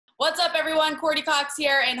What's up, everyone? Courtney Cox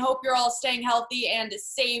here, and hope you're all staying healthy and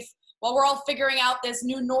safe. While we're all figuring out this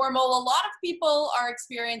new normal, a lot of people are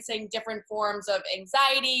experiencing different forms of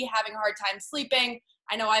anxiety, having a hard time sleeping.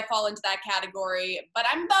 I know I fall into that category, but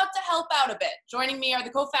I'm about to help out a bit. Joining me are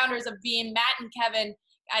the co-founders of Beam, Matt and Kevin.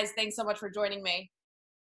 Guys, thanks so much for joining me.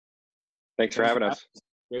 Thanks for having us.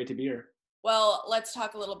 Great to be here. Well, let's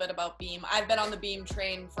talk a little bit about Beam. I've been on the Beam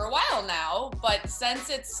train for a while now, but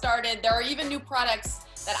since it started, there are even new products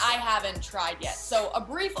that I haven't tried yet. So a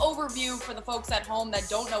brief overview for the folks at home that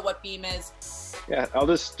don't know what Beam is. Yeah, I'll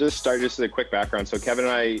just start just as a quick background. So Kevin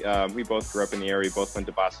and I, we both grew up in the area. We both went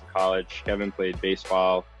to Boston College. Kevin played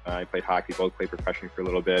baseball. I played hockey. Both played professionally for a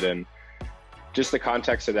little bit. And just the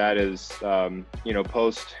context of that is,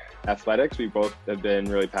 post athletics, we both have been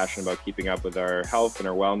really passionate about keeping up with our health and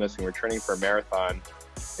our wellness, and we're training for a marathon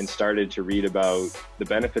and started to read about the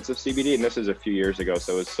benefits of CBD. And this is a few years ago,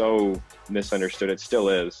 so it was so misunderstood. It still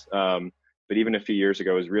is. But even a few years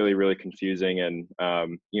ago, it was really, really confusing. And,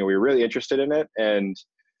 we were really interested in it. And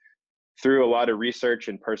through a lot of research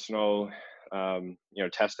and personal,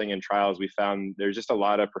 testing and trials, we found there's just a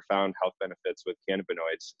lot of profound health benefits with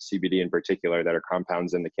cannabinoids, CBD in particular, that are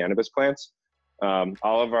compounds in the cannabis plants.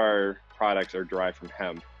 All of our products are derived from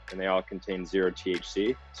hemp, and they all contain 0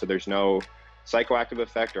 THC. So there's no psychoactive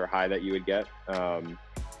effect or high that you would get.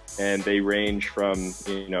 And they range from,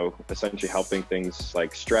 essentially helping things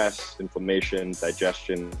like stress, inflammation,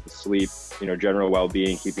 digestion, sleep, general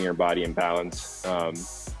well-being, keeping your body in balance.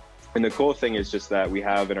 And the cool thing is just that we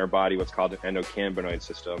have in our body what's called an endocannabinoid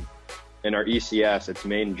system. And our ECS, its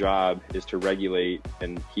main job is to regulate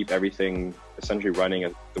and keep everything essentially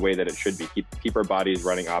running the way that it should be. Keep our bodies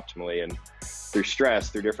running optimally. And through stress,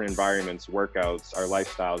 through different environments, workouts, our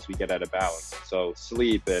lifestyles, we get out of balance. So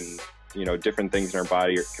sleep and different things in our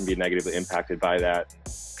body can be negatively impacted by that.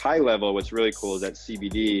 High level, what's really cool is that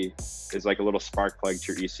CBD is like a little spark plug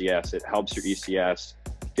to your ECS. It helps your ECS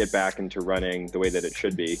get back into running the way that it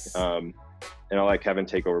should be. And I'll let Kevin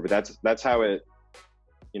take over, but that's how it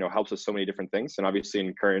helps with so many different things. And obviously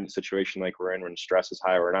in current situation like we're in, when stress is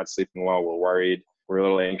high, we're not sleeping well, we're worried, we're a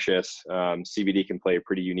little anxious. CBD can play a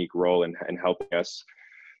pretty unique role in helping us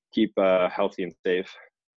keep healthy and safe.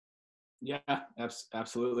 Yeah,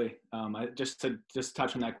 absolutely. Just to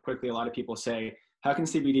touch on that quickly, a lot of people say, how can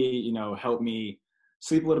CBD, help me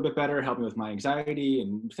sleep a little bit better, help me with my anxiety,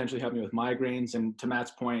 and potentially help me with migraines? And to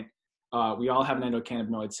Matt's point, we all have an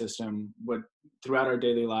endocannabinoid system. Throughout our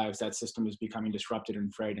daily lives, that system is becoming disrupted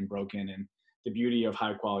and frayed and broken. And the beauty of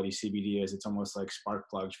high quality CBD is it's almost like spark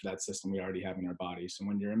plugs for that system we already have in our body. So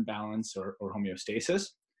when you're in balance or homeostasis,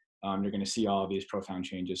 you're going to see all of these profound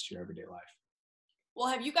changes to your everyday life. Well,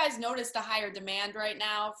 have you guys noticed a higher demand right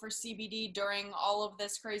now for CBD during all of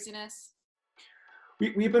this craziness?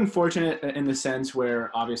 We've been fortunate in the sense where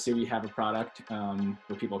obviously we have a product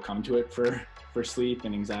where people come to it for sleep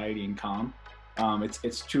and anxiety and calm.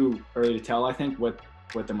 It's too early to tell, I think, what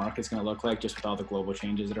the market's going to look like just with all the global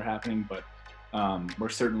changes that are happening. But we're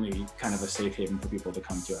certainly kind of a safe haven for people to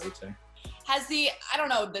come to, I would say. Has the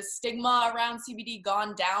stigma around CBD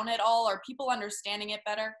gone down at all? Are people understanding it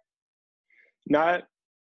better? Not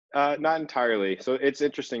entirely. So it's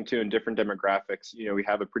interesting too, in different demographics, we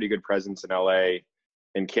have a pretty good presence in LA,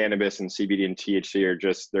 and cannabis and CBD and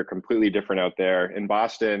THC they're completely different out there. In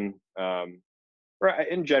Boston, or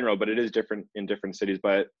in general, but it is different in different cities,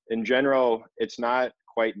 but in general, it's not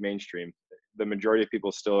quite mainstream. The majority of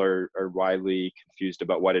people still are widely confused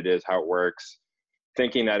about what it is, how it works,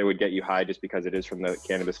 thinking that it would get you high just because it is from the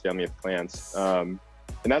cannabis family of plants. And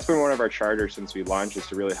that's been one of our charters since we launched, is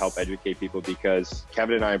to really help educate people, because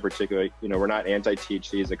Kevin and I in particular, we're not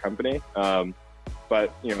anti-THC as a company,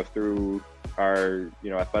 but through our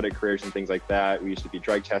athletic careers and things like that, we used to be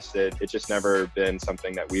drug tested. It's just never been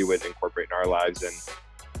something that we would incorporate in our lives. And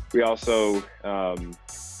we also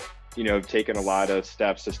have taken a lot of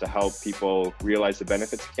steps just to help people realize the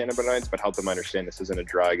benefits of cannabinoids, but help them understand this isn't a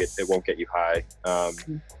drug. It won't get you high.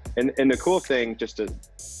 And the cool thing, just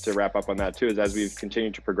to wrap up on that too, is as we've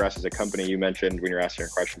continued to progress as a company, you mentioned when you're asking your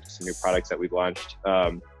questions, some new products that we've launched.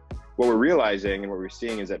 What we're realizing and what we're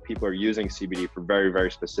seeing is that people are using CBD for very, very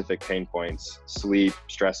specific pain points: sleep,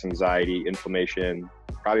 stress, anxiety, inflammation,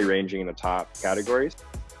 probably ranging in the top categories.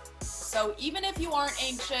 So even if you aren't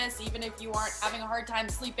anxious, even if you aren't having a hard time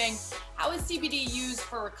sleeping, how is CBD used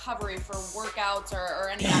for recovery, for workouts or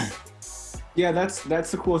any activity? Yeah, that's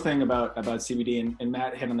the cool thing about CBD, and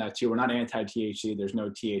Matt hit on that too. We're not anti-THC. There's no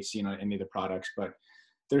THC in any of the products, but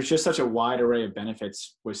there's just such a wide array of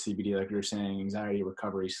benefits with CBD, like you were saying: anxiety,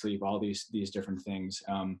 recovery, sleep, all these different things.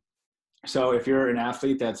 So if you're an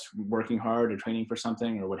athlete that's working hard or training for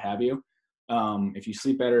something or what have you, If you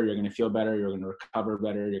sleep better, you're going to feel better, you're going to recover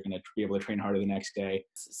better, you're going to be able to train harder the next day.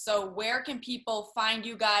 So where can people find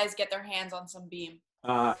you guys, get their hands on some Beam?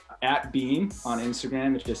 At Beam on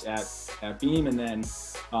Instagram, it's just at Beam, and then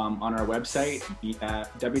on our website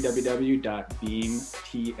at www.beamtlc,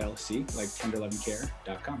 like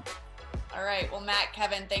tenderlovingcare.com. All right. Well, Matt,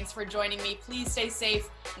 Kevin, thanks for joining me. Please stay safe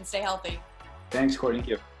and stay healthy. Thanks, Courtney. Thank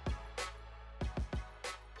you.